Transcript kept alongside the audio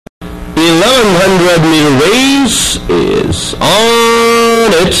1100-meter race is on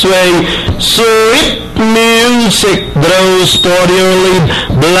its way. Sweet Music draws toward your lead.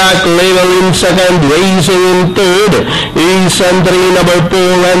 Black Label in second, racing in third is entry number 4,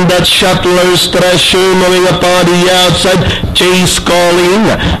 and that Shuttler's Treasure moving up on the outside. Chase calling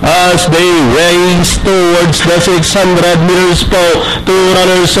as they race towards the 600 meters pole. Two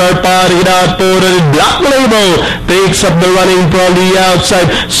runners are parting out for the Black Label takes up the running from the outside.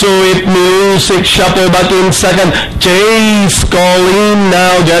 Sweet Music shuffle back in second. Chase calling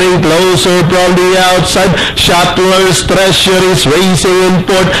now getting closer from the outside. Shuttler's Treasure is racing in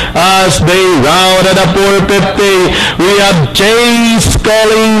fourth as they round at a 450. We have Chase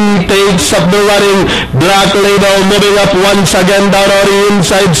calling takes up the running. Black Label moving up once again down on the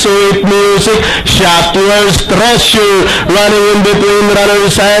inside. Sweet Music, Shuttler's Treasure running in between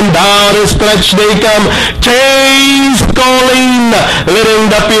runners, and down the stretch they come. Chase calling leading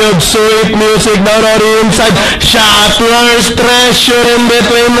the field. Sweet Music down on the inside. Shuttler's Treasure in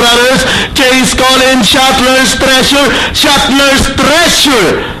between runners. Chase calling, Shuttler's Treasure. Shuttler's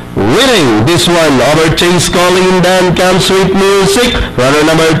Treasure winning this one over Chase calling. Then comes Sweet Music. Runner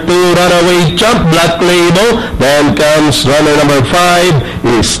number 2, Runaway Jump, Black Label. Then comes runner number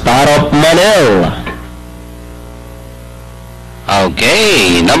 5 is Star of Manel.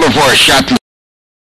 Okay, number 4, Shutler.